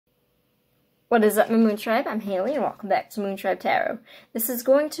What is up, my Moon Tribe? I'm Haley, and welcome back to Moon Tribe Tarot. This is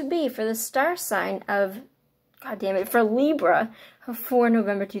going to be for the star sign of, for Libra for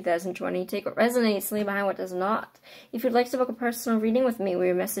November 2020. Take what resonates, leave behind what does not. If you'd like to book a personal reading with me where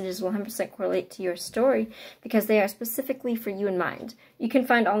your messages will 100% correlate to your story because they are specifically for you in mind, you can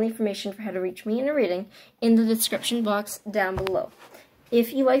find all the information for how to reach me in a reading in the description box down below.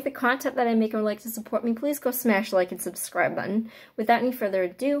 If you like the content that I make or would like to support me, please go smash the like and subscribe button. Without any further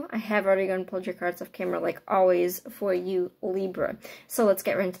ado, I have already gone and pulled your cards off camera like always for you, Libra. So let's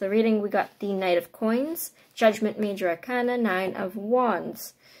get right into the reading. We got the Knight of Coins, Judgment, Major Arcana, Nine of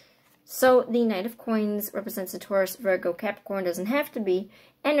Wands. So the Knight of Coins represents a Taurus, Virgo, Capricorn, doesn't have to be,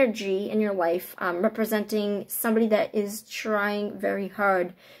 energy in your life, representing somebody that is trying very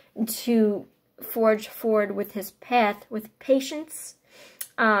hard to forge forward with his path with patience.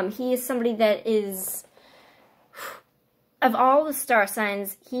 He is somebody that is, of all the star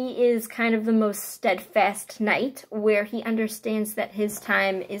signs, he is kind of the most steadfast knight, where he understands that his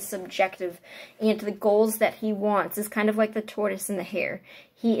time is subjective, and the goals that he wants is kind of like the tortoise and the hare.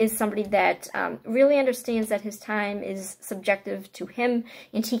 He is somebody that really understands that his time is subjective to him,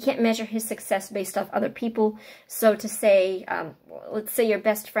 and he can't measure his success based off other people. So to say, let's say your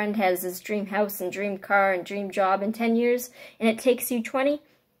best friend has his dream house and dream car and dream job in 10 years, and it takes you 20,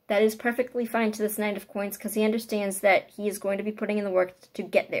 that is perfectly fine to this Knight of Coins because he understands that he is going to be putting in the work to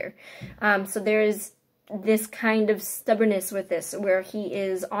get there. So there is this kind of stubbornness with this, where he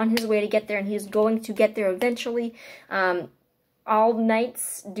is on his way to get there, and he is going to get there eventually. All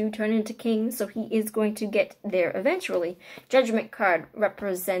knights do turn into kings, so he is going to get there eventually. Judgment card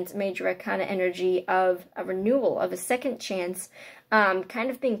represents Major Arcana energy of a renewal, of a second chance, kind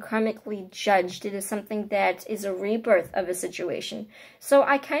of being karmically judged. It is something that is a rebirth of a situation. So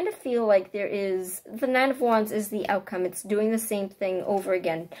I kind of feel like there is, the Nine of Wands is the outcome. It's doing the same thing over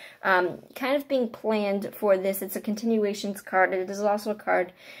again. Kind of being planned for this. It's a continuations card. It is also a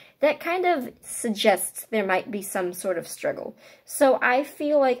card that kind of suggests there might be some sort of struggle. So I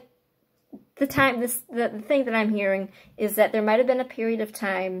feel like the thing that I'm hearing is that there might have been a period of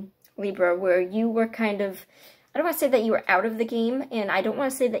time, Libra, where you were kind of, I don't want to say that you were out of the game, and I don't want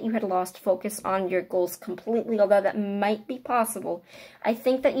to say that you had lost focus on your goals completely, although that might be possible. I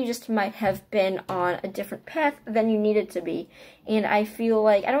think that you just might have been on a different path than you needed to be. And I feel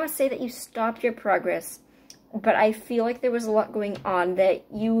like, I don't want to say that you stopped your progress, but I feel like there was a lot going on that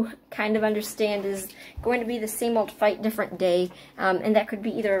you kind of understand is going to be the same old fight, different day, and that could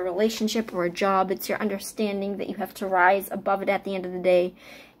be either a relationship or a job. It's your understanding that you have to rise above it at the end of the day.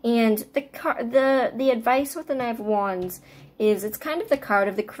 And the advice with the Knight of Wands is, it's kind of the card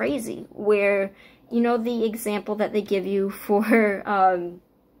of the crazy, where, you know, the example that they give you for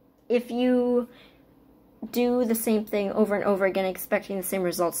if you do the same thing over and over again expecting the same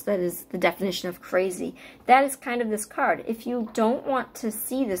results, that is the definition of crazy. That is kind of this card. If you don't want to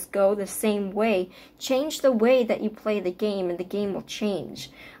see this go the same way, change the way that you play the game and the game will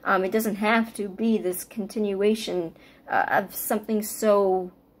change. It doesn't have to be this continuation of something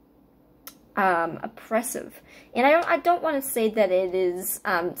so oppressive. And I don't want to say that it is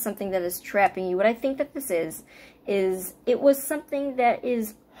something that is trapping you. What I think that this is it was something that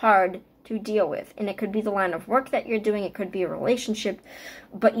is hard to deal with, and it could be the line of work that you're doing, it could be a relationship,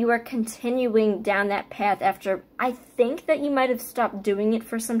 but you are continuing down that path after, I think that you might have stopped doing it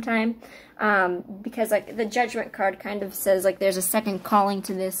for some time, because like the Judgment card kind of says like there's a second calling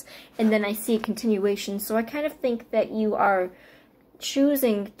to this, and then I see a continuation. So I kind of think that you are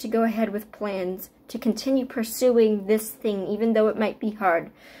choosing to go ahead with plans to continue pursuing this thing, even though it might be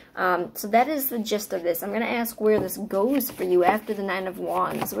hard. So that is the gist of this. I'm going to ask where this goes for you after the Nine of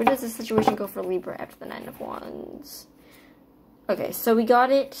Wands. Where does the situation go for Libra after the Nine of Wands? Okay, so we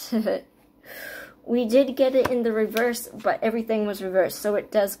got it. We did get it in the reverse, but everything was reversed, so it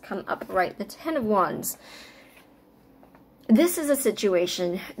does come up right. The Ten of Wands. This is a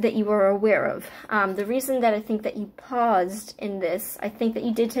situation that you are aware of. The reason that I think that you paused in this, I think that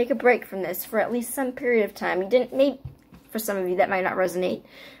you did take a break from this for at least some period of time. You didn't, maybe for some of you that might not resonate,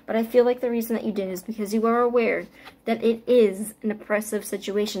 but I feel like the reason that you did is because you are aware that it is an oppressive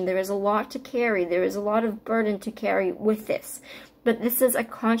situation. There is a lot to carry. There is a lot of burden to carry with this. But this is a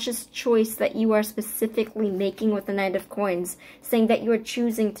conscious choice that you are specifically making with the Knight of Coins, saying that you are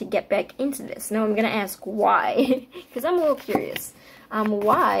choosing to get back into this. Now I'm going to ask why, because I'm a little curious.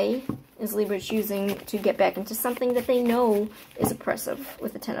 Why is Libra choosing to get back into something that they know is oppressive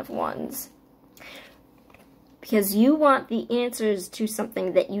with the Ten of Wands? Because you want the answers to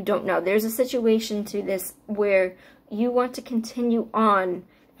something that you don't know. There's a situation to this where you want to continue on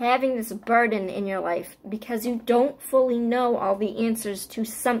having this burden in your life because you don't fully know all the answers to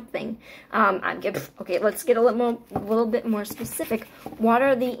something. Okay, let's get a little bit more specific. What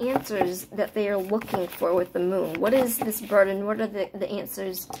are the answers that they are looking for with the moon? What is this burden? What are the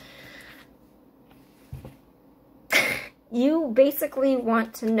answers? You basically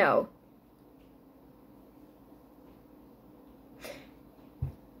want to know.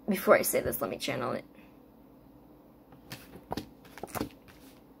 Before I say this, let me channel it.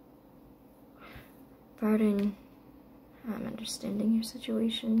 Burden, I'm understanding your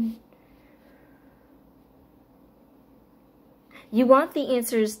situation. You want the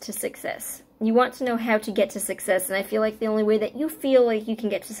answers to success. You want to know how to get to success, and I feel like the only way that you feel like you can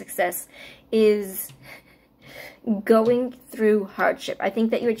get to success is going through hardship. I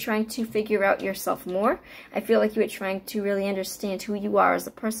think that you are trying to figure out yourself more. I feel like you are trying to really understand who you are as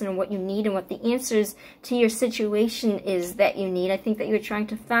a person and what you need and what the answers to your situation is that you need. I think that you are trying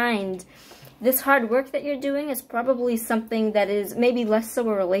to find this hard work that you're doing is probably something that is maybe less so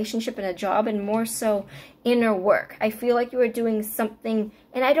a relationship and a job and more so inner work. I feel like you are doing something,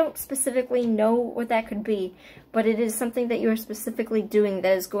 and I don't specifically know what that could be, but it is something that you're specifically doing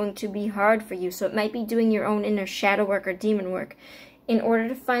that is going to be hard for you. So it might be doing your own inner shadow work or demon work in order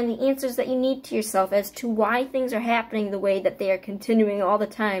to find the answers that you need to yourself as to why things are happening the way that they are continuing all the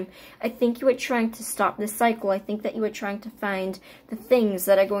time. I think you are trying to stop this cycle. I think that you are trying to find the things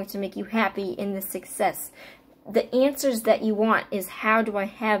that are going to make you happy in the success. The answers that you want is, how do I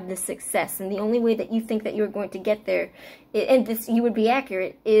have this success? And the only way that you think that you're going to get there, and this you would be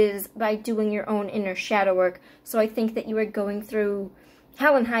accurate, is by doing your own inner shadow work. So I think that you are going through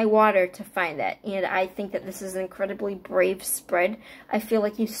hell and high water to find that, and I think that this is an incredibly brave spread. I feel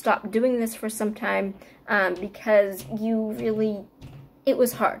like you stopped doing this for some time because it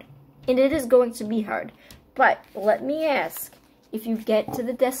was hard, and it is going to be hard. But let me ask, if you get to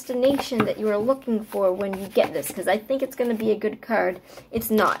the destination that you are looking for when you get this, because I think it's going to be a good card. It's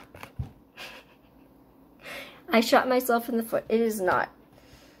not. I shot myself in the foot. It is not.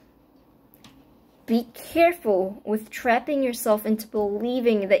 Be careful with trapping yourself into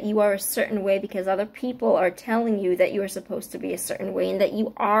believing that you are a certain way because other people are telling you that you are supposed to be a certain way and that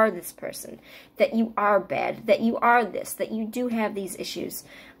you are this person, that you are bad, that you are this, that you do have these issues.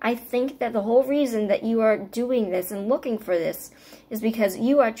 I think that the whole reason that you are doing this and looking for this is because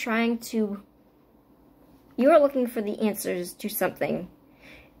you are looking for the answers to something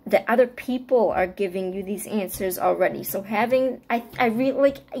that other people are giving you these answers already. So I really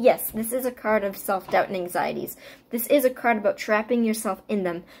like, yes, this is a card of self-doubt and anxieties. This is a card about trapping yourself in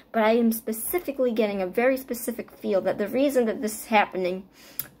them. But I am specifically getting a very specific feel that the reason that this is happening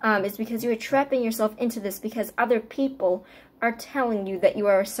is because you are trapping yourself into this because other people are telling you that you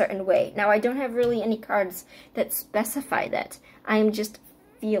are a certain way. Now, I don't have really any cards that specify that. I am just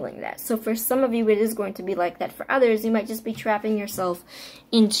feeling that. So for some of you, it is going to be like that. For others, you might just be trapping yourself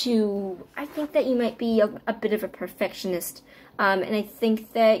into, I think that you might be a bit of a perfectionist. And I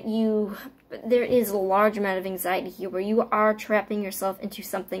think that there is a large amount of anxiety here where you are trapping yourself into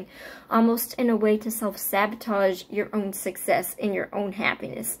something almost in a way to self-sabotage your own success and your own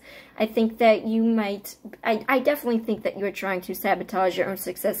happiness. I think that you might, I definitely think that you are trying to sabotage your own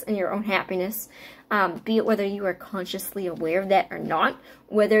success and your own happiness. Be it whether you are consciously aware of that or not,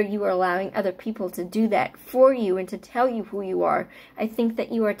 whether you are allowing other people to do that for you and to tell you who you are. I think that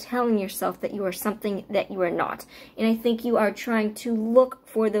you are telling yourself that you are something that you are not. And I think you are trying to look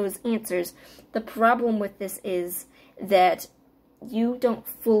for those answers. The problem with this is that you don't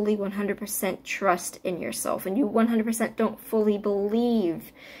fully 100% trust in yourself, and you 100% don't fully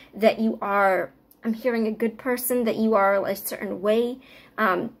believe that you are, I'm hearing, a good person, that you are a certain way,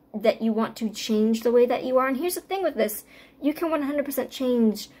 that you want to change the way that you are. And here's the thing with this, you can 100%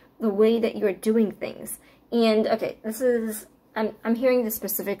 change the way that you're doing things. And okay, this is, I'm hearing this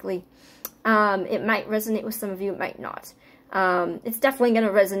specifically. It might resonate with some of you, it might not. It's definitely going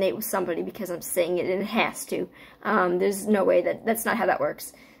to resonate with somebody because I'm saying it, and it has to. There's no way that's not how that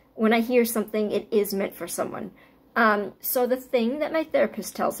works. When I hear something, it is meant for someone. So the thing that my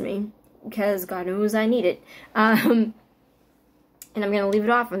therapist tells me, because God knows I need it, and I'm going to leave it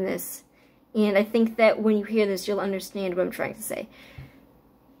off on this, and I think that when you hear this, you'll understand what I'm trying to say,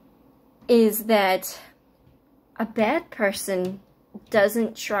 is that a bad person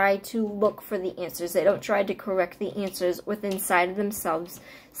doesn't try to look for the answers. They don't try to correct the answers within inside of themselves.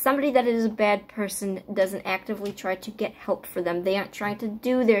 Somebody that is a bad person doesn't actively try to get help for them. They aren't trying to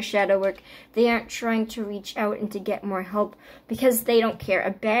do their shadow work. They aren't trying to reach out and to get more help because they don't care.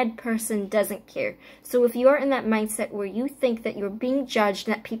 A bad person doesn't care. So if you are in that mindset where you think that you're being judged,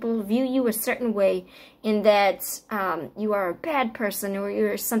 that people view you a certain way, in that you are a bad person or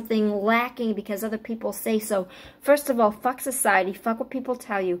you're something lacking because other people say so. First of all, fuck society, fuck what people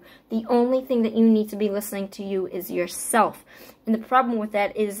tell you. The only thing that you need to be listening to you is yourself. And the problem with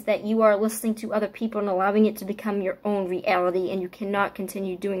that is that you are listening to other people and allowing it to become your own reality, and you cannot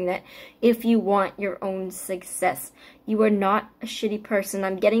continue doing that if you want your own success. You are not a shitty person.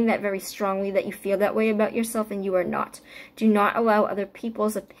 I'm getting that very strongly, that you feel that way about yourself, and you are not. Do not allow other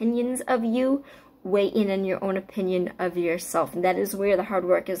people's opinions of you weigh in on your own opinion of yourself. And that is where the hard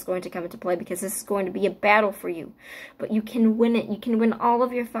work is going to come into play, because this is going to be a battle for you. But you can win it. You can win all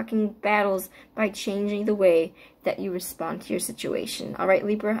of your fucking battles by changing the way that you respond to your situation. Alright,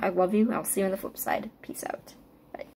 Libra, I love you. I'll see you on the flip side. Peace out.